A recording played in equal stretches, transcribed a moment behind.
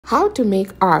How to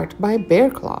make art by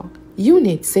Bearclaw. You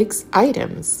need 6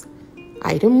 items.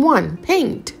 Item 1,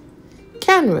 paint,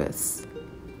 canvas,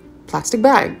 plastic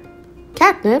bag,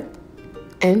 catnip,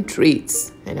 and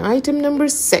treats. And item number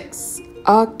 6,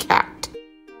 a cat.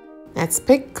 Let's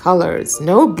pick colors.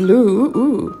 No blue.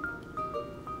 Ooh.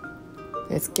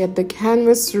 Let's get the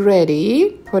canvas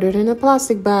ready, put it in a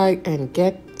plastic bag, and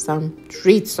get some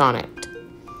treats on it.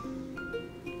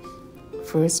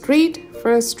 First treat,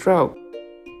 first stroke.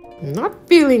 I'm not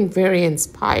feeling very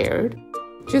inspired.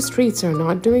 Just treats are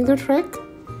not doing the trick.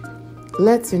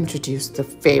 Let's introduce the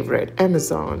favorite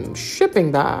Amazon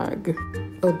shipping bag.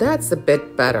 Oh, that's a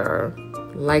bit better.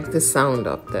 Like the sound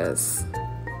of this.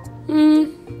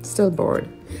 Still bored.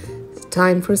 It's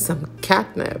time for some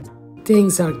catnip.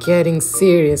 Things are getting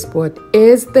serious. What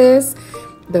is this?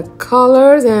 The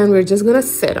colors, and we're just gonna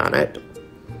sit on it.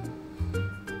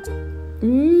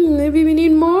 Maybe we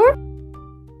need more?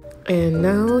 And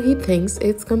now he thinks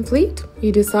it's complete.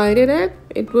 He decided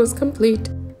it was complete.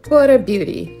 What a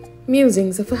beauty.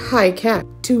 Musings of a high cat.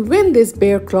 To win this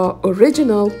Bearclaw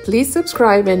original, please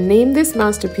subscribe and name this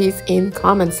masterpiece in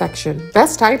comment section.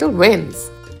 Best title wins.